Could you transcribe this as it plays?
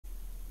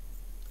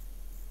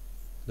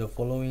The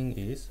following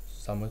is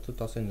Summer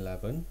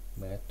 2011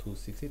 Math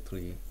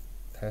 263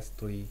 Test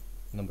 3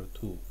 number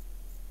 2.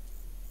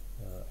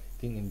 I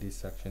think in this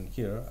section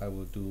here I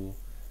will do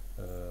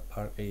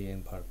part A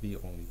and part B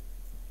only,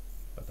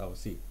 but I will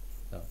see.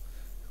 Now,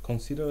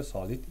 consider a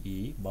solid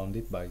E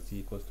bounded by z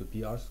equals to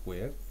br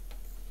squared,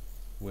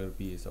 where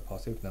b is a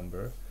positive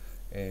number,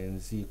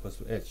 and z equals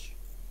to h,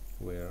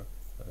 where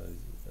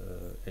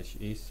h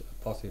is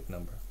a positive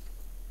number.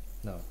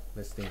 Now,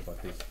 let's think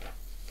about this.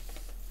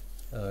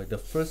 The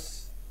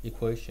first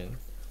equation,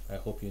 I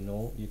hope you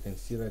know, you can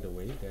see right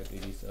away that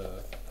it is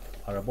a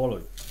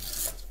paraboloid.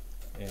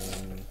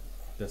 And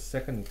the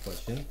second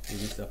equation,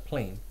 it is a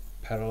plane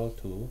parallel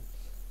to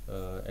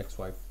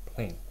xy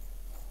plane.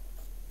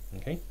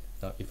 Okay,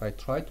 now if I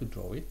try to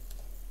draw it,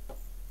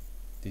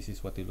 this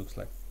is what it looks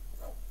like.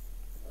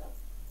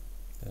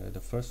 The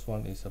first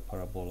one is a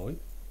paraboloid.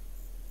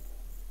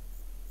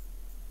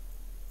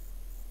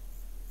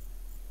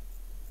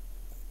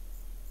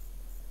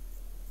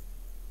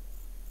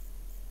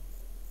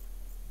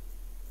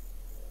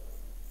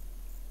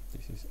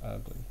 This is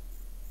ugly.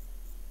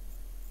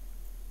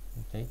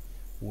 Okay,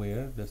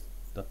 where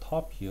the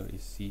top here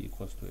is c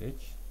equals to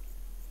h,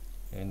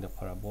 and the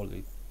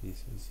paraboloid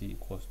is z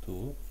equals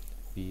to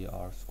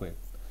br squared.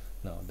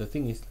 Now the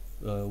thing is,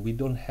 we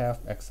don't have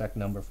exact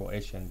number for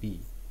h and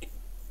b.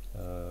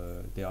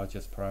 They are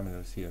just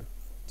parameters here.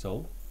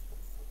 So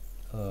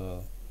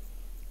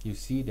you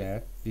see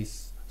that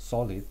this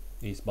solid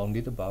is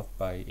bounded above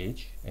by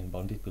h and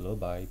bounded below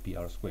by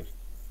br squared,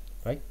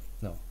 right?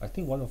 Now I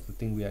think one of the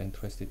things we are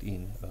interested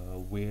in,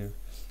 where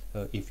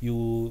if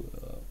you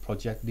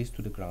project this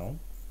to the ground,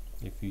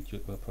 if you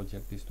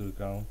project this to the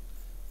ground,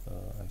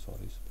 I'm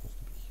sorry, it's supposed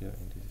to be here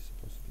and this is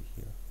supposed to be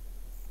here.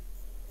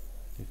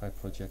 If I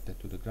project that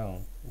to the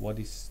ground, what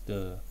is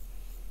the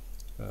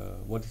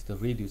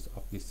radius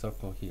of this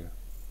circle here?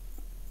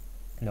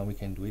 Now we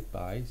can do it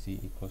by z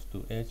equals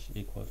to h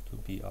equals to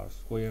br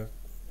squared,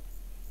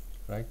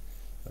 right?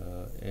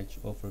 H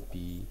over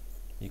b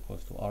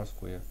equals to r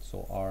squared,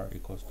 so r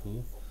equals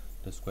to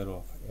the square root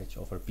of h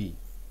over b.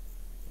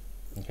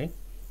 Okay,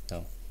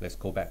 now let's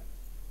go back.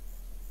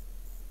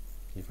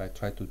 If I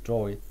try to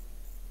draw it,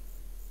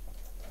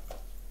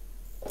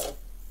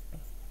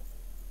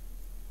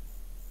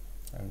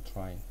 I'm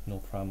trying, no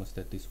promise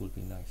that this will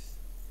be nice.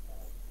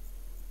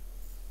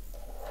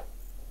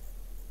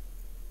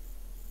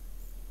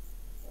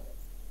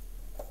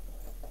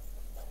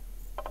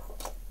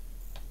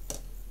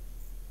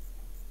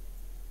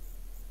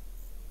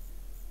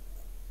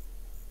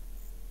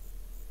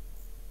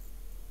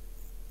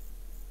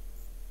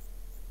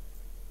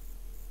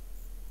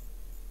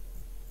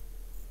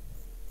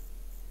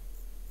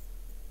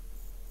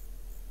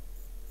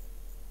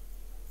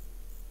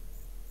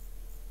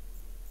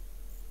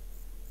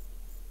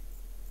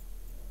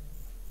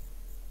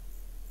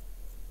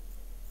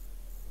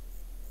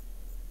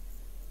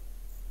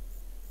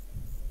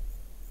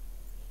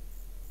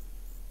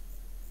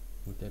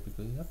 Would that be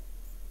good enough?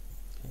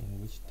 Okay,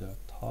 in which the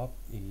top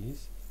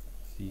is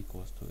z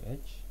equals to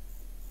h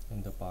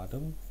and the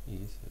bottom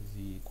is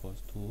z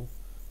equals to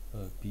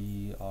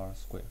br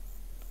squared,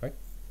 right?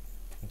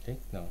 Okay,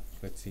 now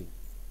let's see.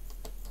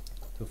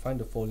 To find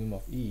the volume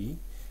of E,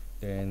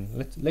 then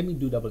let me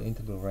do double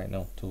integral right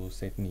now to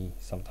save me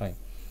some time.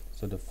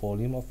 So the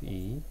volume of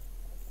E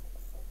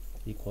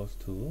equals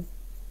to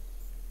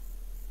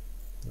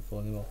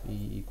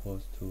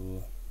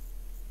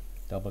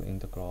double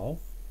integral.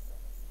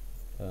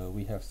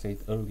 We have said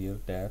earlier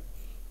that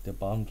the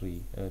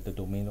boundary, the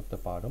domain of the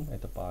bottom,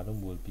 at the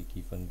bottom will be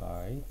given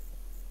by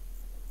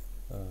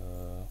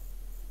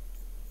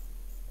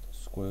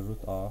square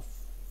root of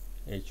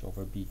h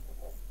over b,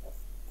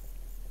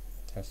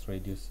 has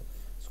radius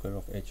square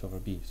of h over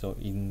b. So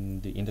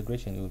in the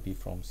integration, it will be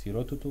from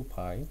 0 to 2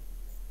 pi,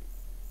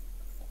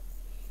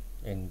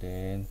 and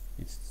then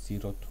it's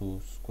 0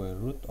 to square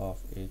root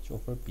of h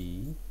over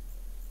b.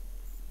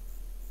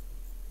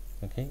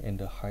 Okay, and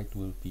the height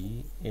will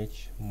be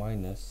h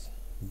minus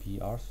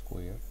br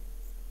squared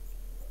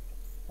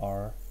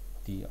r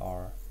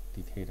dr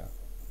d theta.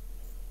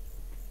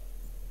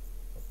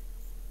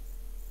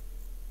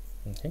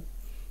 Okay,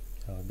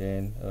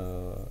 then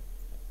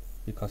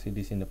because it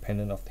is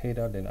independent of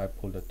theta, then I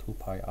pull the 2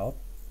 pi out,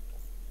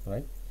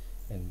 right?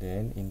 And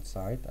then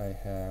inside I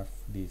have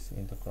this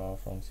integral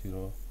from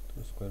 0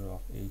 to square root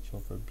of h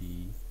over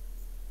b,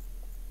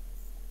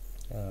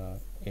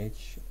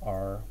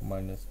 hr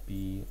minus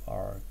br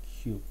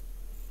cubed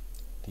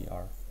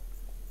dr.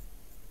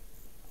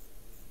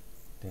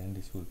 Then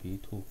this will be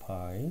 2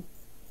 pi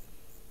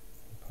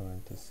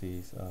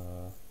parentheses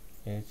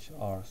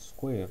hr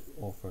squared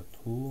over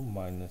 2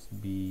 minus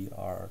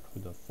br to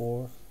the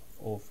 4th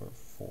over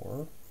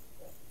 4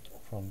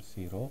 from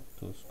 0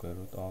 to square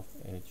root of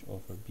h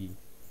over b.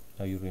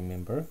 Now you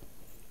remember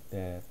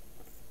that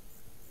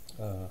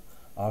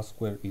r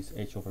squared is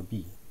h over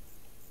b,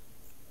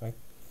 right?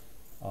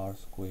 R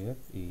squared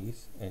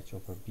is h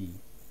over b.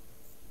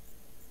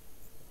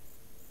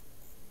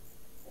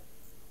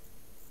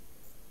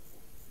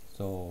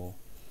 So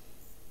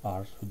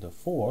r to the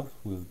fourth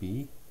will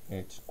be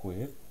h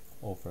squared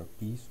over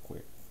b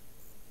squared.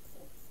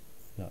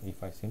 Now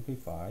if I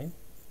simplify,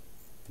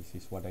 this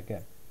is what I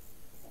get.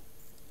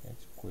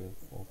 H squared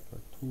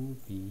over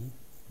 2b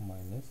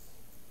minus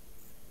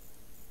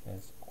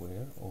s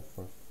squared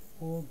over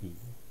 4b.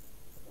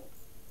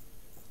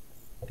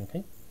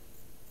 Okay,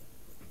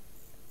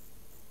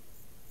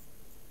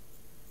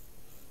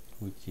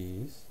 which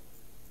is,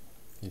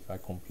 if I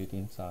compute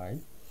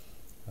inside,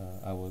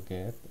 I will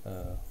get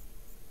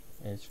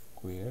h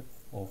squared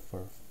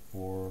over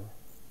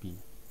 4b,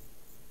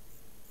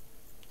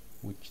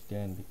 which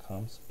then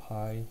becomes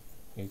pi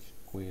h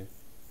squared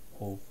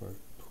over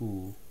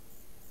 2b.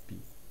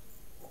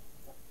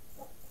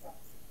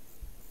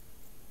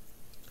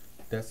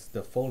 That's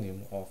the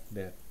volume of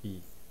that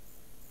E.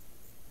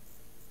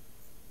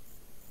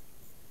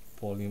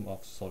 Volume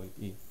of solid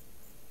E.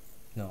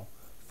 Now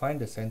find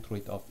the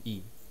centroid of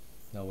E.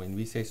 Now when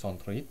we say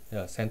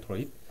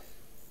centroid,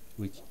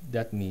 which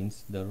that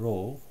means the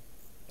rho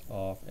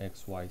of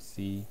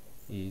XYZ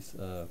is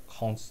a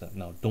constant.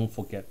 Now don't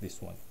forget this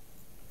one.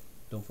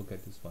 Don't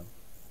forget this one.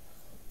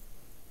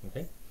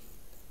 Okay.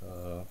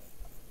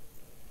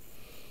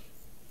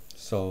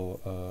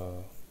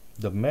 So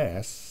the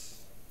mass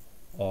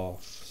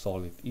of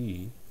solid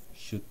E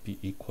should be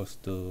equals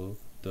to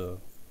the,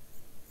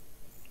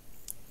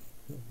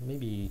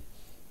 maybe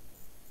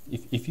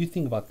if you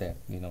think about that,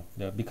 you know,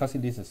 because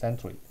it is a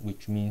centroid,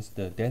 which means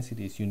the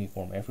density is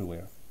uniform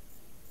everywhere.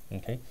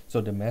 Okay,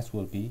 so the mass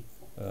will be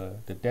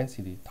the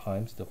density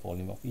times the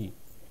volume of E,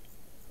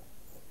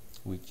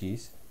 which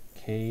is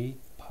k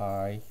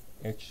pi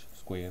h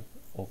squared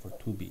over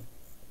 2b.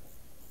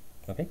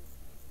 Okay,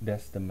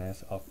 that's the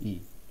mass of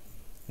E.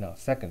 Now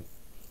second,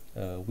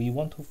 we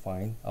want to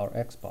find our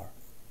x bar.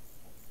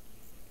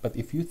 But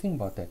if you think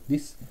about that,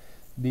 this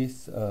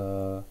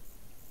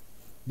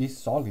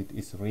solid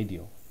is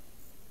radial.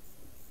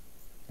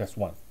 That's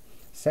one.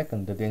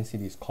 Second, the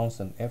density is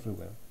constant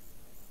everywhere.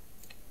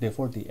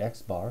 Therefore, the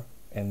x bar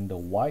and the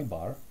y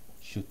bar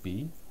should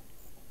be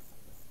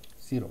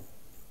 0.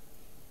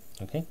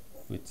 Okay,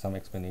 with some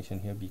explanation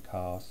here,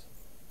 because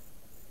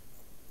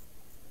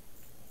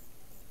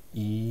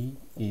E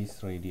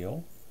is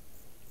radial,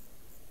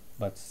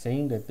 but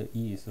saying that the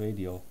E is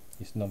radial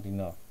is not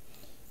enough.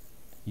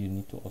 You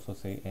need to also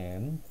say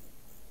and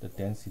the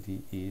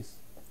density is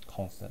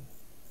constant.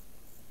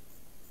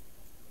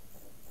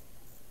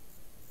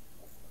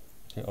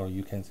 Okay, or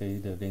you can say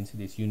the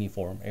density is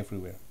uniform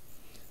everywhere.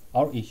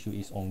 Our issue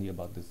is only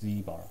about the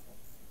z bar.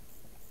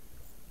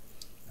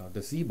 Now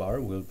the z bar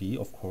will be,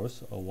 of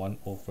course, 1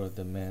 over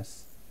the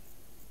mass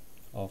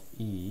of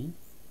E,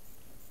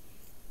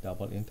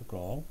 double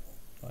integral.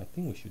 I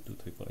think we should do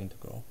triple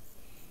integral.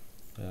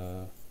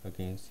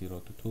 Again, 0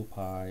 to 2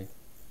 pi,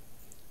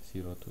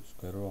 0 to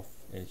square root of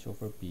h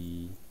over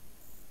b,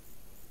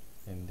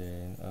 and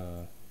then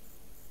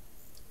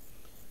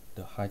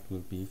the height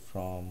will be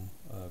from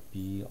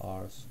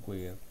br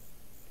squared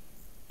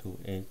to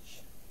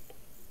h,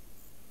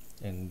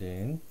 and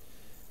then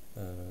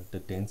the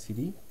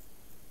density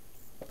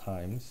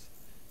times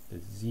the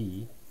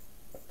z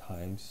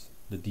times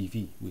the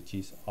dv, which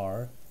is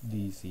r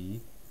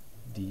dz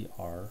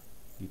dr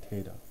d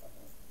theta.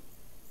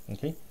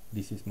 Okay,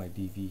 this is my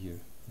dv here,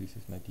 this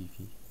is my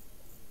dv,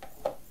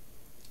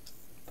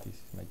 this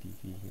is my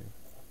dv here.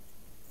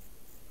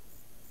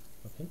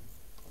 Okay,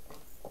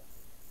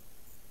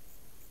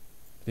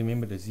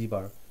 remember the z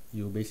bar,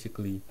 you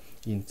basically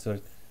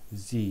insert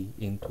z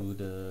into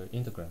the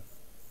integral.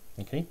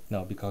 Okay,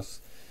 now because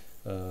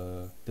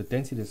the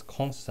density is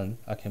constant,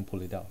 I can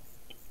pull it out.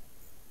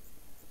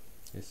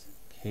 It's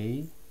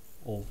k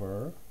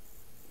over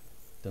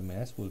the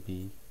mass will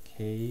be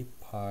k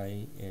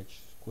pi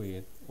h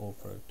squared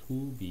over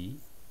 2b,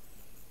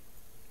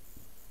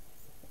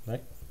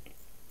 right?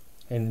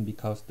 And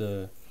because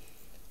the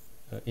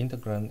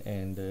integrand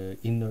and the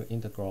inner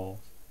integral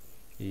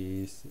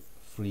is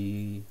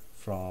free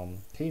from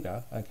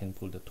theta, I can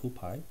pull the 2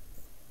 pi,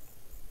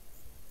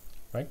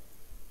 right?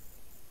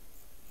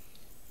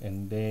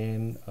 And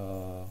then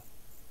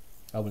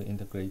I will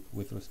integrate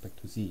with respect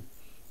to z.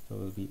 So it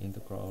will be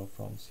integral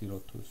from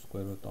 0 to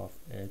square root of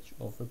h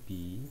over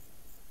b,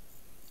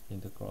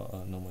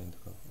 integral, normal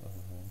integral,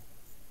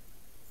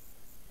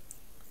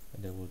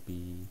 and there will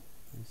be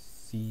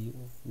c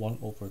 1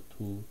 over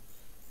 2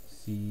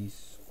 c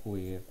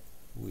squared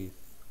with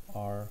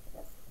r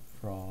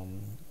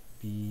from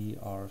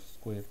br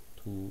squared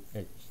to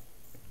h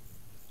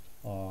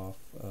of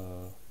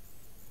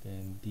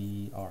then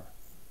dr.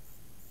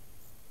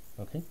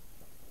 Okay,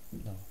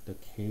 now the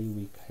k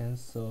we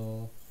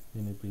cancel.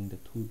 Let me bring the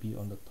 2b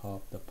on the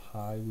top, the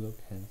pi will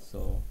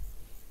cancel,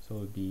 so it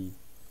will be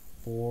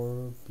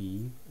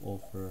 4b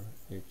over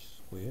h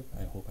squared.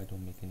 I hope I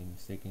don't make any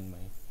mistake in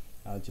my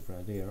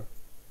algebra there.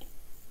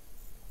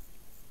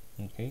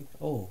 Okay,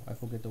 oh, I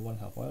forget the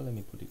 1/2. Well, let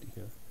me put it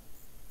here.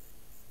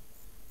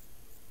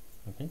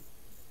 Okay,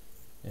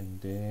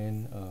 and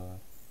then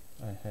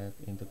I have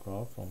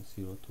integral from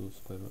 0 to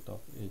square root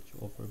of h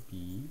over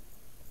b.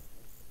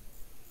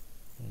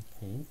 Okay.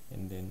 Okay,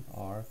 and then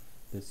r,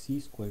 the c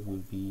squared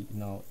will be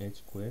now h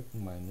squared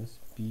minus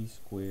b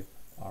squared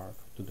r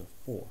to the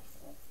fourth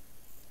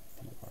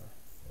dr,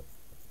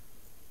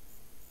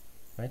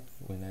 right,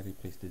 when I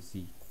replace the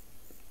z.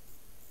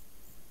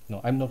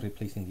 No, I'm not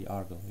replacing the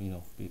r though,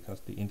 because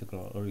the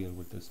integral earlier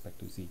with respect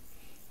to z.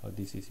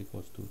 This is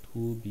equals to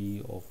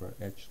 2b over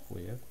h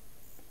squared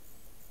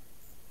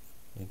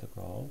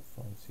integral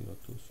from 0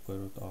 to square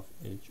root of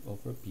h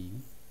over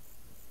b,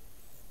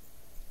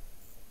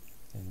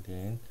 and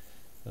then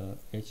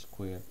h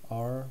squared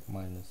r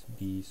minus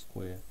b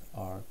squared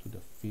r to the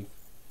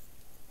fifth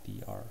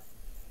dr.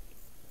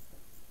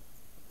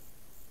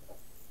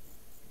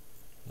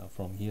 Now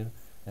from here,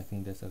 I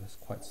think that's a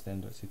quite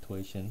standard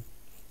situation.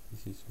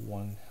 This is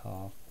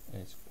 1/2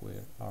 h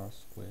squared r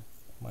squared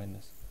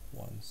minus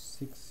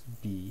 1/6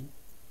 b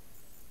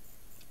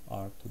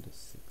r to the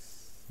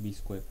 6, b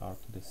squared r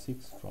to the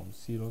 6 from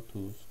 0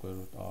 to square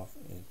root of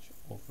h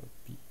over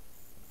b.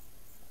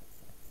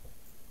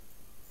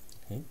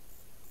 Okay,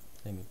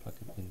 let me plug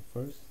it in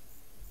first.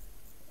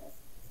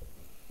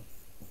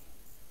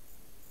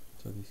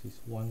 So this is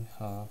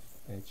 1/2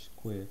 h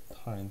squared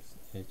times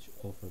h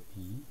over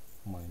b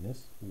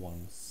minus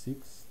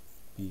 1/6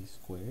 b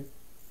squared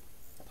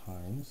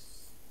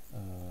times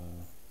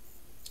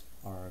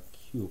r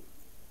cubed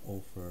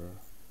over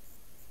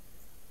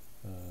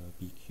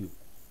b cubed.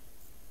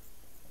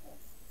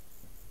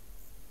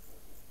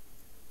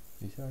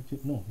 Is it r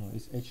cubed? No,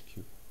 it's h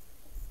cubed.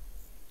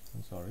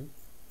 I'm sorry.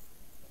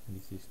 And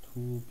this is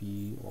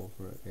 2b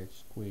over h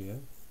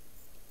squared,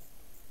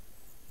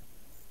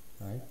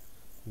 right?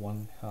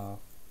 1/2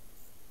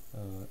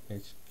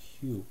 h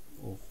cubed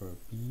over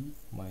b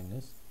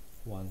minus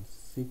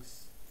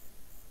 1/6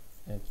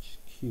 h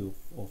cubed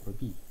over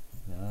b.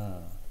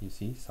 You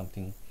see,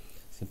 something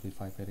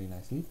simplified very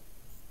nicely.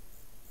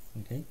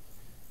 Okay,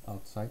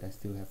 outside I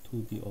still have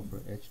 2b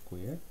over h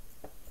squared.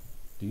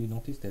 Do you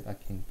notice that I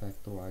can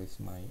factorize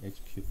my h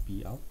cubed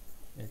b out?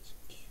 H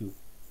cubed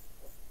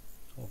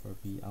over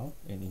b out,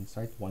 and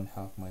inside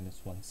 1/2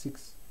 minus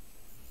 1/6.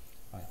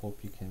 I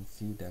hope you can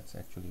see that's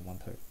actually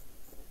 1/3.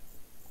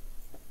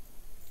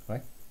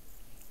 Right?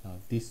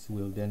 Now this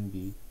will then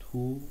be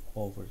 2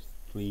 over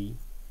 3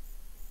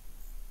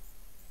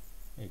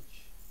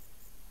 h.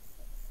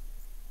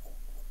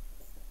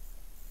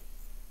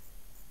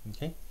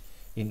 Okay,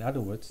 in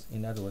other words,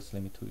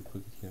 let me put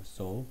it here.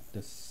 So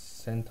the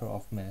center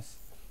of mass,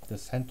 the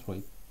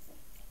centroid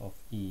of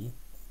E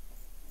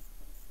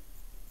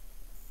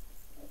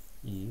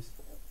is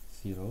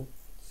 0,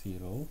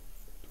 0,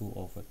 2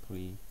 over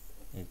 3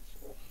 h.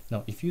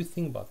 Now if you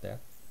think about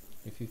that,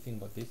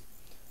 this,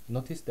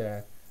 notice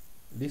that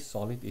this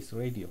solid is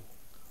radial,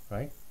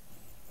 right?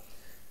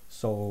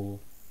 So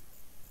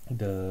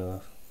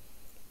the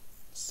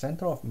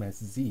center of mass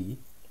Z,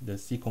 the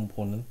C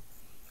component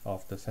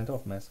of the center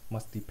of mass,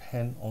 must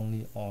depend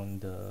only on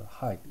the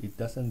height. It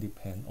doesn't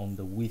depend on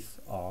the width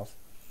of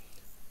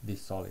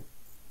this solid.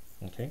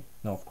 Okay,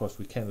 now of course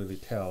we can't really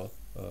tell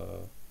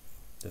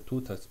the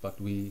 2/3, but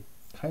we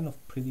kind of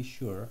pretty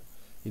sure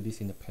it is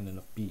independent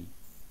of B.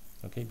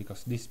 Okay,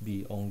 because this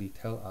B only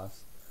tell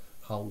us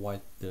how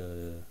wide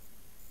the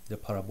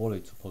parabola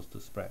is supposed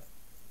to spread.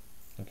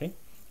 Okay,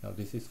 now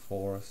this is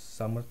for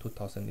summer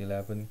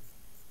 2011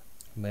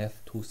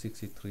 math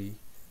 263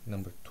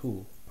 number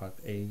 2 part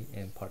A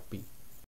and part B.